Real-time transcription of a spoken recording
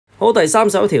好，第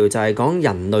31條就係講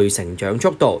人類成長速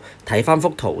度，睇翻幅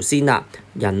圖先啦。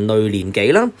人類年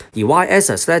紀啦，而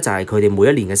Y-axis 咧就係佢哋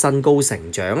每一年嘅身高成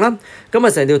長啦。咁啊，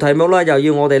成條題目咧又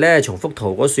要我哋咧從幅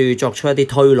圖嗰處作出一啲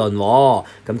推論喎。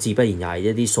咁自不然又係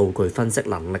一啲數據分析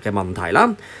能力嘅問題啦。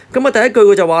咁啊，第一句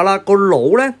佢就話啦，個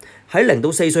腦咧喺0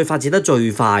到4歲發展得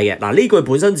最快嘅。嗱，呢句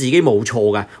本身自己冇錯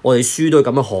嘅，我哋書都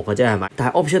係咁樣學嘅啫，係咪？但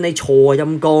係 option A 錯啊，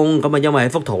陰公。咁啊，因為喺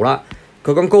幅圖啦，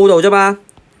佢講高度啫嘛。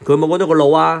佢冇講到個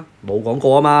腦啊，冇講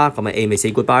過啊嘛，咁咪 A 咪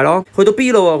say goodbye 咯。去到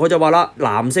B 咯，佢就話啦，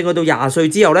男性去到20歲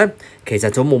之後咧，其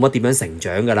實就冇乜點樣成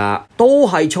長噶啦，都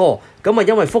係錯。咁啊，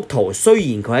因為幅圖雖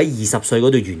然佢喺20歲嗰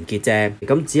度完結啫，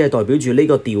咁只係代表住呢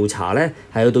個調查咧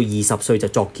係去到20歲就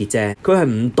作結啫，佢係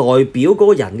唔代表嗰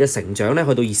個人嘅成長咧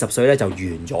去到20歲咧就完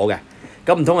咗嘅。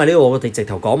咁唔通係呢個我哋直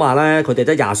頭講話咧，佢哋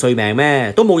得20歲命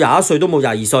咩？都冇21歲，都冇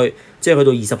22歲，即係去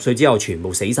到20歲之後全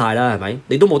部死晒啦，係咪？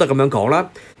你都冇得咁樣講啦。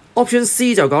Option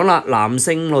C 就講啦，男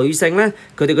性女性咧，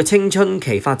佢哋嘅青春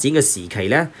期發展嘅時期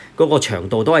咧，嗰個長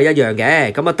度都係一樣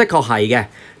嘅。咁啊，的確係嘅。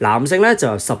男性咧就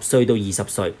由10歲到20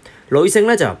歲，女性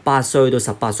咧就由8歲到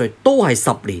18歲，都係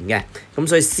10年嘅。咁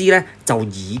所以 C 咧就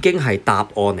已經係答案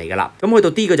嚟㗎啦。咁去到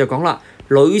D 佢就講啦，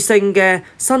女性嘅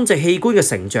生殖器官嘅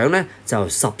成長咧就由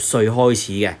10歲開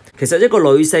始嘅。其實一個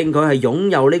女性佢係擁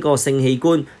有呢個性器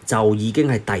官就已經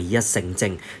係第一性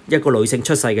徵。一個女性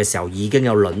出世嘅時候已經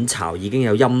有卵巢，已經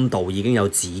有陰道，已經有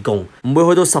子宮，唔會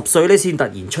去到10歲咧先突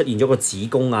然出現咗個子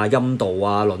宮啊、陰道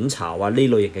啊、卵巢啊呢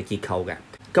類型嘅結構嘅。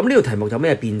咁呢條題目有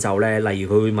咩變奏咧？例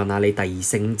如佢會問下你第二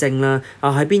性徵啦，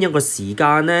喺邊一個時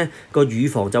間咧個乳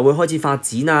房就會開始發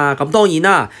展啊？咁當然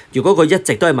啦，如果佢一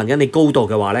直都係問緊你高度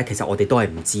嘅話咧，其實我哋都係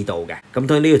唔知道嘅。咁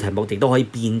當然呢條題目亦都可以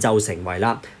變奏成為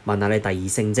啦，問下你第二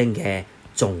性徵嘅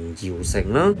重要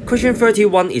性啦。Question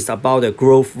 31 is about the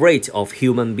growth rate of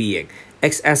human being.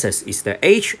 X-axis is the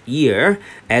age year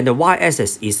and the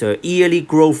y-axis is the yearly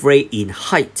growth rate in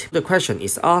height. The question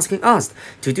is asking us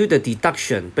to do the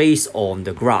deduction based on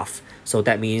the graph. So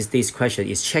that means this question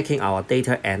is checking our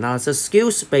data analysis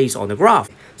skills based on the graph.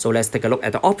 So let's take a look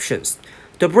at the options.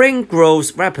 The brain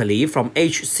grows rapidly from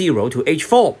age 0 to age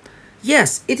 4.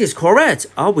 Yes, it is correct.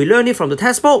 We learned it from the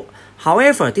textbook.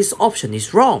 However, this option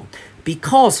is wrong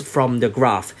because from the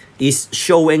graph is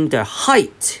showing the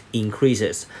height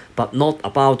increases, but not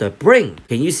about the brain.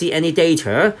 Can you see any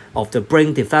data of the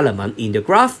brain development in the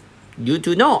graph? You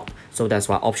do not. So that's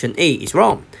why option A is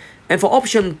wrong. And for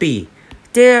option B,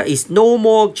 there is no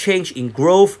more change in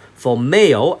growth for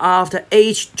male after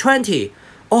age 20.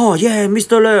 Oh yeah,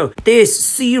 Mr. Leung, there is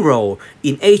 0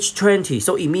 in age 20,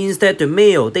 so it means that the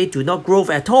male, they do not grow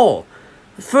at all.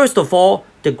 First of all,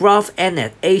 the graph end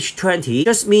at age 20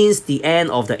 just means the end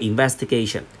of the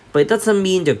investigation, but it doesn't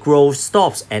mean the growth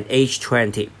stops at age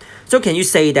 20. So can you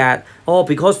say that,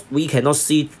 because we cannot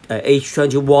see age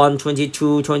 21,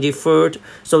 22, 23rd,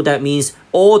 so that means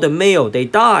all the male, they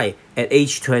die at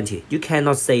age 20. You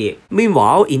cannot say it.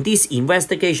 Meanwhile, in this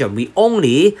investigation, we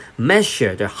only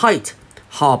measure the height.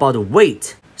 How about the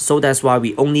weight? So that's why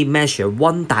we only measure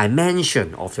one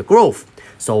dimension of the growth.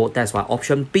 So that's why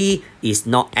option B is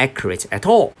not accurate at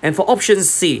all. And for option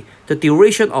C, the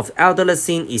duration of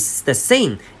adolescence is the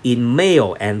same in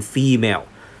male and female.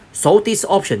 So this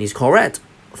option is correct.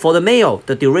 For the male,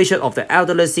 the duration of the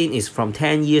adolescence is from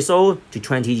 10 years old to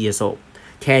 20 years old.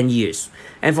 10 years.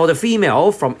 And for the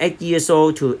female, from 8 years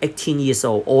old to 18 years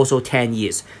old, also 10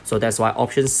 years. So that's why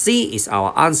option C is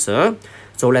our answer.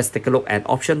 So let's take a look at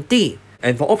option D.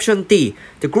 And for option D,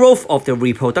 the growth of the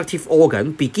reproductive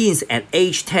organ begins at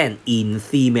age 10 in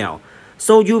female.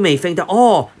 So you may think that,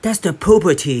 that's the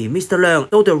puberty, Mr. Leung.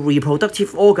 So the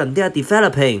reproductive organ, they are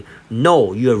developing.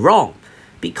 No, you're wrong.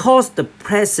 Because the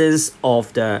presence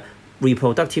of the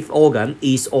reproductive organ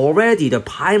is already the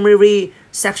primary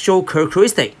sexual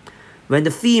characteristic. When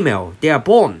the female, they are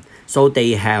born, so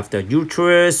they have the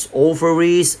uterus,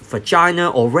 ovaries, vagina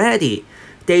already.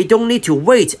 They don't need to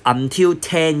wait until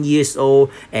 10 years old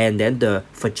and then the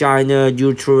vagina,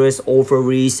 uterus,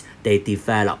 ovaries, they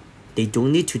develop. They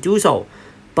don't need to do so.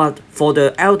 But for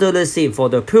the adolescent, for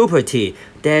the puberty,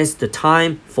 there's the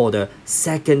time for the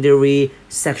secondary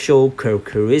sexual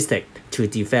characteristic to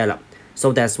develop.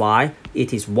 So that's why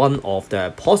it is one of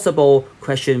the possible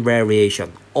question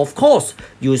variation. Of course,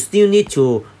 you still need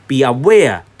to be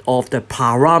aware of the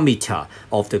parameter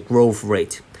of the growth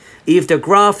rate. If the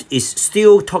graph is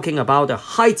still talking about the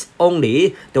height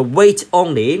only, the weight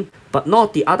only, but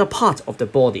not the other part of the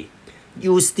body,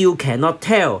 you still cannot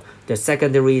tell the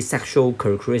secondary sexual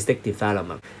characteristic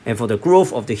development. And for the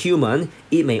growth of the human,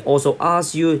 it may also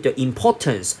ask you the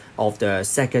importance of the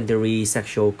secondary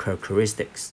sexual characteristics.